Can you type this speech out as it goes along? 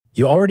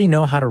You already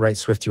know how to write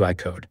SwiftUI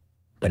code,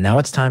 but now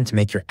it's time to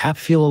make your app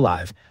feel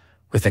alive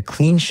with a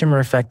clean shimmer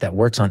effect that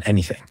works on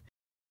anything.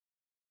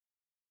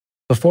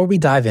 Before we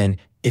dive in,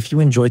 if you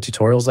enjoy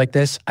tutorials like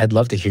this, I'd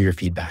love to hear your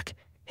feedback.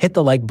 Hit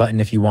the like button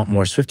if you want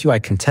more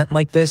SwiftUI content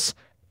like this.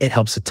 It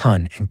helps a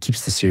ton and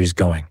keeps the series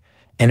going.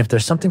 And if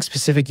there's something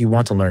specific you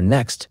want to learn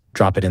next,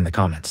 drop it in the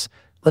comments.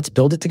 Let's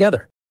build it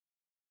together.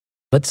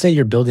 Let's say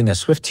you're building a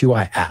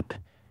SwiftUI app,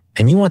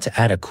 and you want to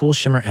add a cool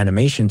shimmer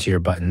animation to your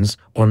buttons,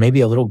 or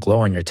maybe a little glow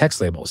on your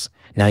text labels.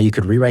 Now you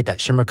could rewrite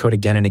that shimmer code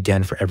again and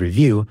again for every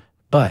view,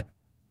 but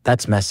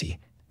that's messy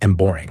and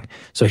boring.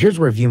 So here's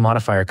where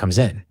ViewModifier comes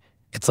in.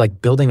 It's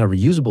like building a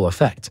reusable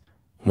effect.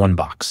 One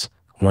box,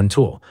 one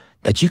tool,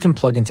 that you can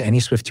plug into any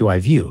SwiftUI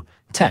view,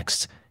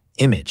 text,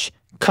 image,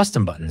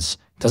 custom buttons,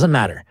 doesn't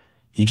matter.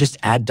 You just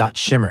add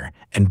 .shimmer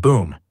and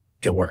boom,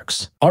 it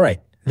works. All right,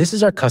 this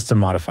is our custom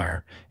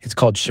modifier. It's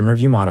called Shimmer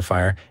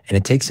ViewModifier, and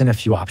it takes in a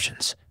few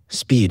options.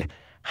 Speed,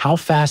 how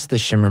fast the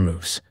shimmer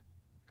moves.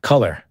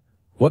 Color,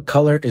 what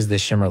color is the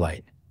shimmer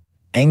light?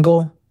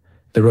 Angle,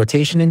 the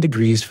rotation in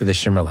degrees for the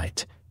shimmer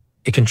light.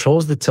 It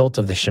controls the tilt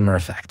of the shimmer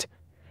effect.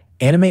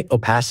 Animate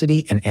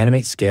opacity and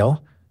animate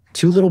scale,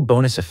 two little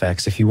bonus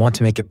effects if you want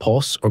to make it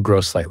pulse or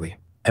grow slightly.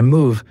 And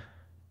move,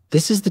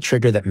 this is the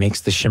trigger that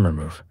makes the shimmer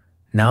move.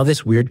 Now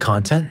this weird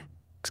content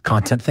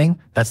thing,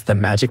 that's the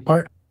magic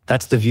part.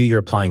 That's the view you're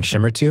applying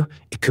shimmer to.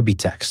 It could be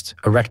text,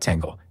 a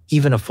rectangle,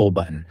 even a full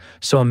button.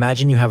 So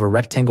imagine you have a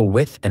rectangle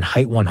width and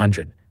height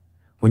 100.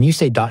 When you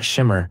say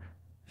 .shimmer,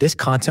 this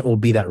content will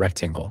be that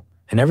rectangle.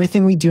 And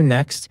everything we do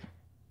next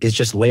is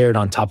just layered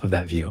on top of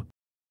that view.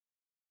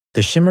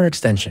 The shimmer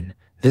extension,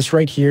 this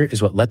right here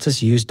is what lets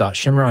us use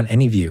 .shimmer on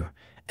any view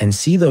and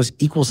see those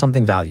equal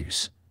something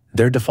values,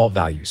 their default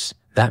values.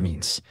 That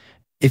means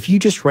if you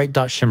just write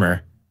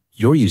 .shimmer,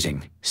 you're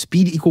using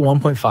speed equal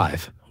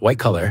 1.5, white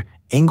color,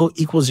 angle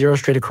equals 0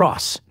 straight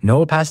across.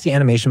 No opacity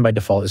animation by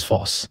default is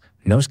false.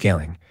 No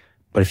scaling.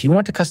 But if you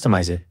want to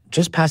customize it,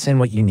 just pass in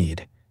what you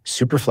need.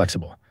 Super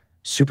flexible,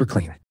 super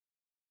clean.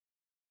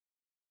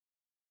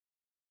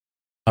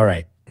 All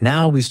right,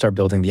 now we start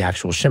building the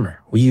actual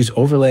shimmer. We use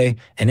overlay,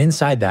 and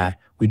inside that,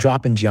 we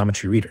drop in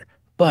Geometry Reader.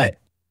 But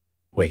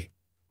wait,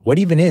 what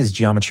even is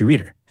Geometry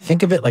Reader?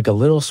 Think of it like a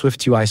little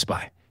SwiftUI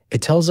spy.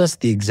 It tells us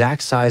the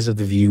exact size of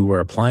the view we're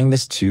applying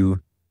this to,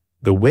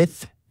 the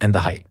width, and the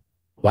height.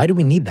 Why do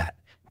we need that?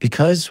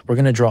 Because we're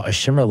going to draw a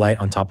shimmer light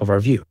on top of our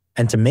view.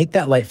 And to make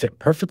that light fit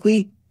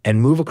perfectly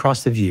and move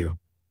across the view,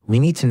 we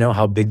need to know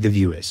how big the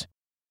view is.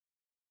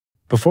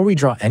 Before we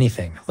draw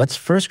anything, let's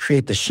first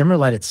create the shimmer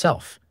light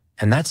itself,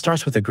 and that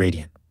starts with a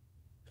gradient.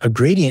 A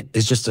gradient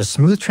is just a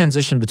smooth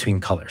transition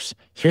between colors.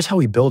 Here's how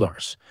we build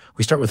ours.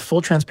 We start with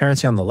full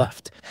transparency on the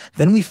left,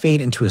 then we fade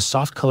into a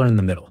soft color in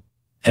the middle,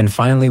 and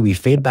finally we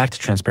fade back to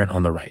transparent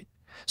on the right.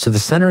 So the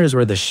center is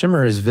where the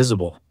shimmer is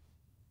visible,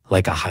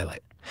 like a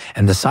highlight,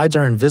 and the sides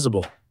are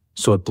invisible,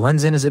 so it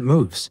blends in as it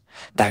moves.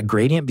 That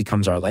gradient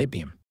becomes our light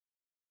beam.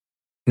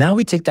 Now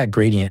we take that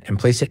gradient and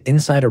place it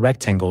inside a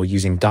rectangle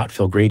using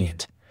 .fill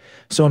gradient.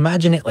 So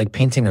imagine it like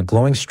painting a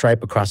glowing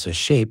stripe across a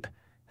shape.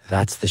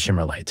 That's the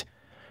shimmer light.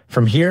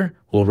 From here,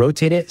 we'll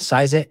rotate it,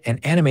 size it,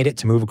 and animate it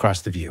to move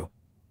across the view.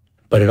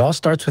 But it all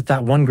starts with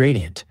that one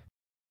gradient.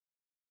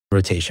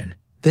 Rotation.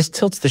 This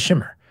tilts the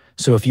shimmer.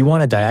 So if you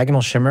want a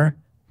diagonal shimmer,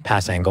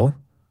 pass angle,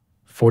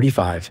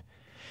 45.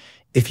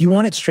 If you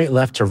want it straight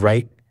left to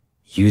right,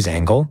 use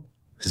angle,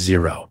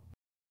 0.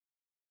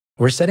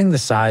 We're setting the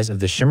size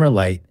of the shimmer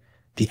light,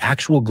 the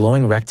actual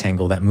glowing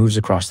rectangle that moves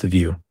across the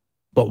view.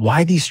 But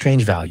why these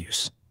strange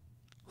values?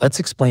 Let's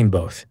explain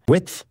both.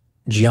 Width,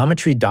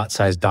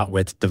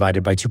 geometry.size.width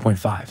divided by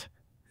 2.5.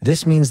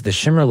 This means the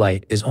shimmer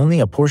light is only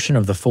a portion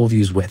of the full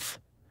view's width.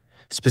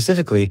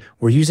 Specifically,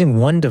 we're using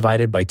 1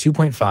 divided by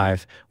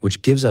 2.5,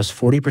 which gives us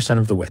 40%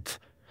 of the width.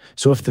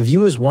 So if the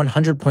view is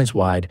 100 points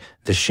wide,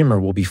 the shimmer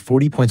will be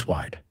 40 points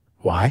wide.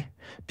 Why?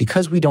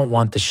 Because we don't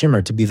want the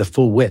shimmer to be the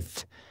full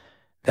width.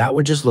 That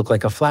would just look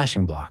like a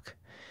flashing block.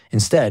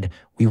 Instead,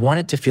 we want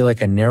it to feel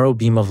like a narrow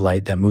beam of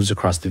light that moves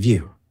across the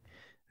view.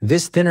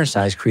 This thinner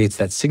size creates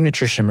that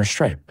signature shimmer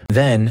stripe.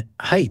 Then,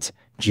 height,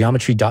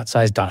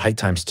 geometry.size.height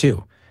times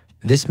 2.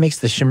 This makes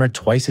the shimmer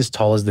twice as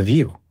tall as the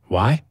view.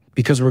 Why?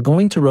 Because we're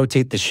going to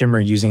rotate the shimmer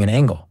using an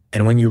angle.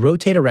 And when you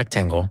rotate a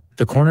rectangle,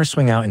 the corners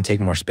swing out and take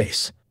more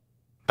space.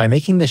 By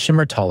making the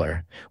shimmer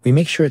taller, we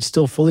make sure it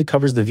still fully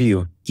covers the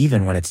view,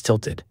 even when it's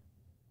tilted.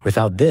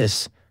 Without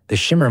this, the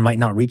shimmer might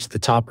not reach the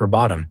top or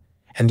bottom,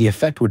 and the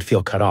effect would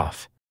feel cut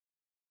off.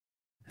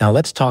 Now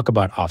let's talk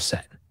about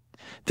offset.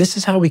 This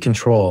is how we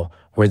control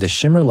where the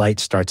shimmer light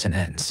starts and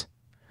ends.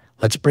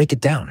 Let's break it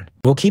down.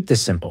 We'll keep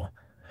this simple.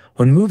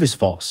 When move is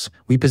false,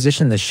 we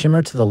position the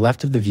shimmer to the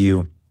left of the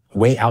view,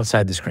 way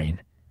outside the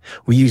screen.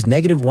 We use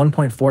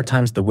 -1.4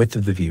 times the width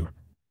of the view.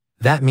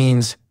 That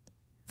means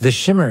the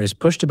shimmer is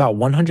pushed about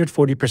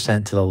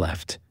 140% to the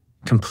left,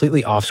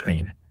 completely off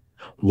screen.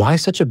 Why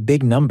such a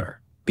big number?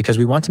 Because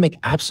we want to make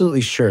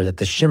absolutely sure that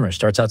the shimmer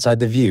starts outside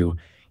the view,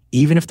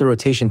 even if the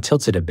rotation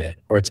tilts it a bit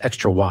or it's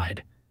extra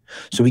wide.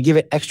 So we give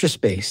it extra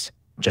space,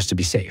 just to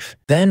be safe.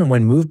 Then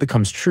when move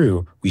becomes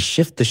true, we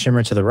shift the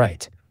shimmer to the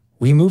right.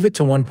 We move it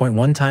to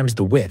 1.1 times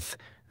the width.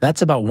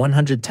 That's about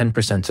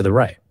 110% to the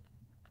right.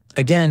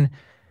 Again,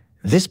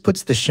 this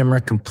puts the shimmer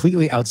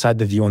completely outside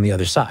the view on the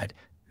other side.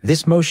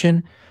 This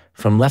motion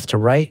from left to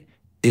right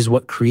is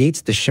what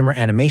creates the shimmer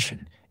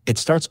animation. It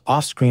starts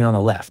off screen on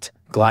the left,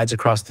 glides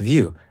across the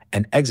view,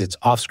 and exits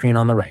off screen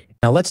on the right.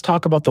 Now let's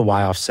talk about the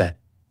Y offset,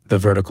 the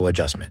vertical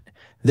adjustment.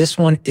 This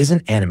one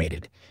isn't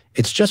animated.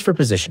 It's just for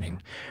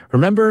positioning.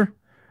 Remember,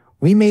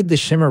 we made the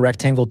shimmer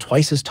rectangle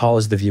twice as tall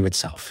as the view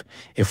itself.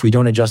 If we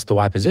don't adjust the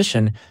Y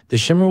position, the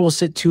shimmer will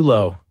sit too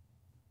low.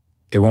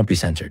 It won't be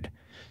centered.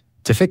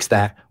 To fix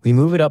that, we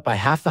move it up by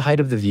half the height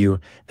of the view.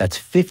 That's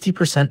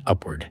 50%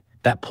 upward.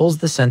 That pulls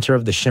the center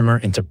of the shimmer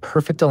into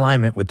perfect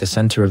alignment with the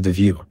center of the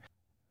view.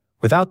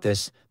 Without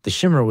this, the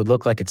shimmer would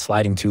look like it's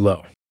sliding too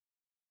low.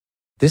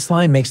 This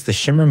line makes the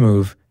shimmer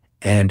move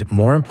and,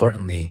 more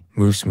importantly,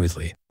 move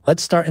smoothly.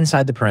 Let's start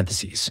inside the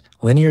parentheses.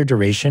 Linear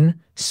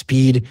duration,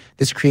 speed.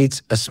 This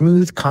creates a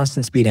smooth,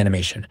 constant speed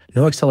animation.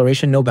 No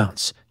acceleration, no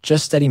bounce,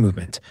 just steady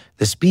movement.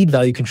 The speed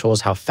value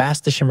controls how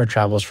fast the shimmer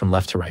travels from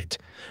left to right.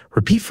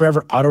 Repeat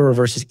forever auto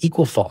reverse is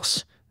equal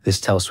false.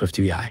 This tells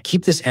SwiftUI.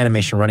 Keep this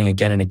animation running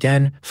again and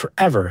again,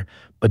 forever,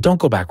 but don't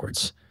go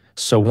backwards.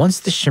 So once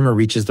the shimmer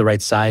reaches the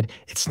right side,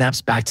 it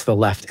snaps back to the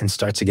left and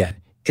starts again.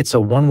 It's a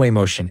one-way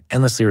motion,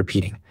 endlessly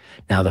repeating.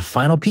 Now the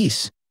final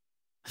piece,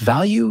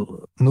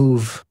 value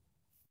move.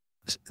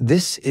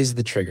 This is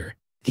the trigger.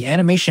 The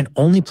animation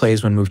only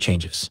plays when move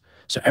changes.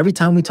 So every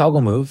time we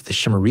toggle move, the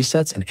shimmer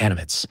resets and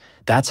animates.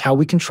 That's how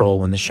we control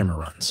when the shimmer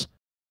runs.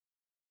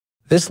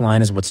 This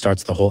line is what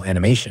starts the whole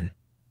animation.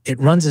 It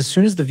runs as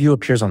soon as the view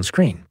appears on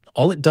screen.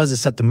 All it does is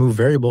set the move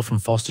variable from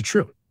false to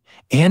true.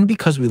 And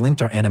because we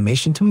linked our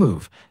animation to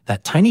move,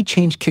 that tiny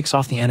change kicks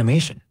off the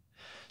animation.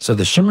 So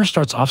the shimmer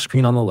starts off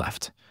screen on the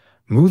left.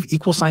 Move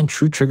 =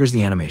 true triggers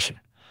the animation.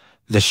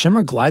 The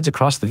shimmer glides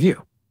across the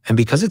view. And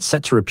because it's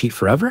set to repeat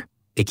forever,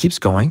 it keeps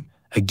going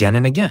again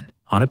and again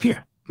on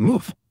appear,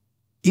 move.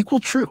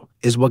 True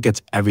is what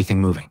gets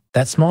everything moving.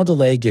 That small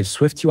delay gives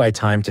SwiftUI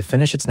time to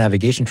finish its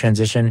navigation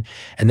transition,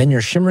 and then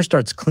your shimmer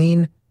starts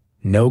clean,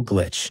 no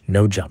glitch,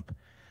 no jump.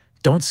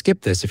 Don't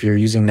skip this if you're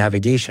using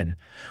navigation.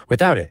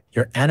 Without it,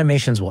 your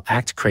animations will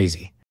act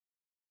crazy.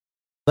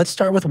 Let's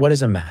start with what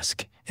is a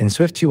mask. In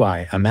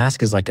SwiftUI, a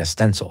mask is like a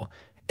stencil.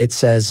 It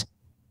says,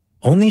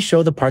 only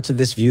show the parts of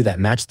this view that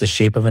match the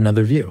shape of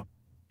another view.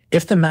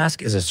 If the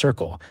mask is a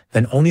circle,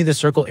 then only the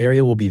circle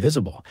area will be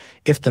visible.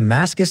 If the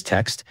mask is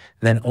text,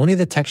 then only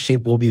the text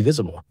shape will be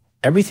visible.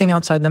 Everything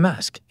outside the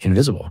mask,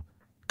 invisible.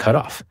 Cut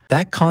off.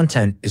 That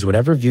content is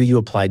whatever view you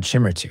applied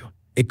shimmer to.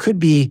 It could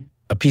be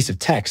a piece of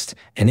text,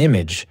 an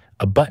image,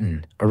 a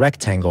button, a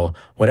rectangle.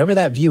 Whatever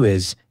that view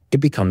is, it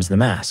becomes the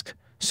mask.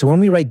 So when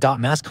we write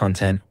 .mask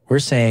content, we're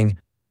saying,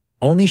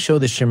 only show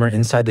the shimmer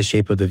inside the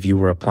shape of the view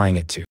we're applying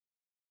it to.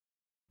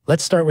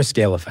 Let's start with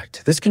scale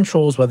effect. This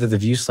controls whether the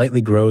view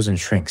slightly grows and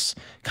shrinks,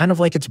 kind of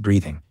like it's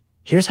breathing.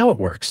 Here's how it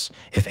works.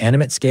 If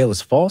animate scale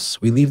is false,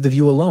 we leave the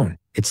view alone.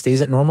 It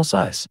stays at normal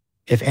size.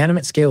 If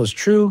animate scale is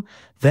true,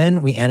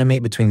 then we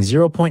animate between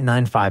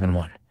 0.95 and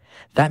 1.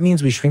 That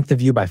means we shrink the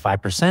view by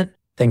 5%,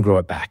 then grow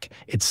it back.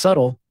 It's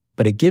subtle,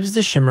 but it gives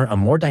the shimmer a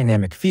more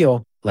dynamic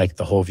feel, like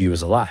the whole view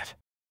is alive.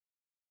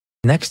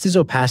 Next is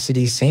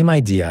opacity, same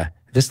idea.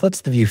 This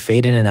lets the view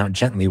fade in and out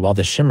gently while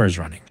the shimmer is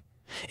running.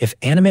 If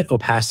animate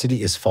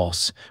opacity is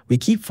false, we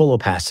keep full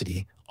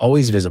opacity,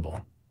 always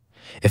visible.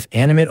 If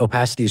animate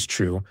opacity is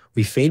true,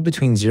 we fade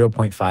between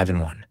 0.5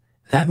 and 1.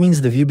 That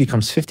means the view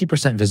becomes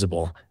 50%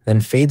 visible, then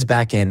fades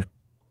back in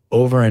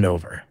over and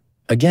over.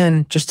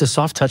 Again, just a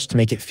soft touch to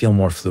make it feel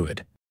more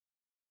fluid.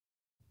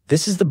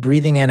 This is the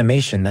breathing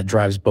animation that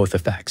drives both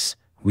effects.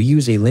 We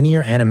use a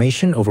linear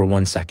animation over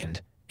 1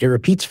 second. It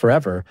repeats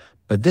forever,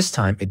 but this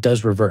time it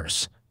does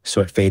reverse.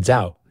 So it fades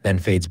out, then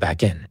fades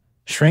back in.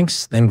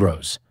 Shrinks, then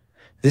grows.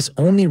 This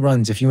only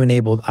runs if you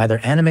enabled either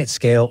animate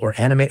scale or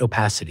animate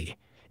opacity.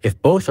 If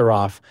both are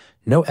off,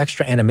 no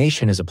extra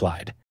animation is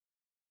applied.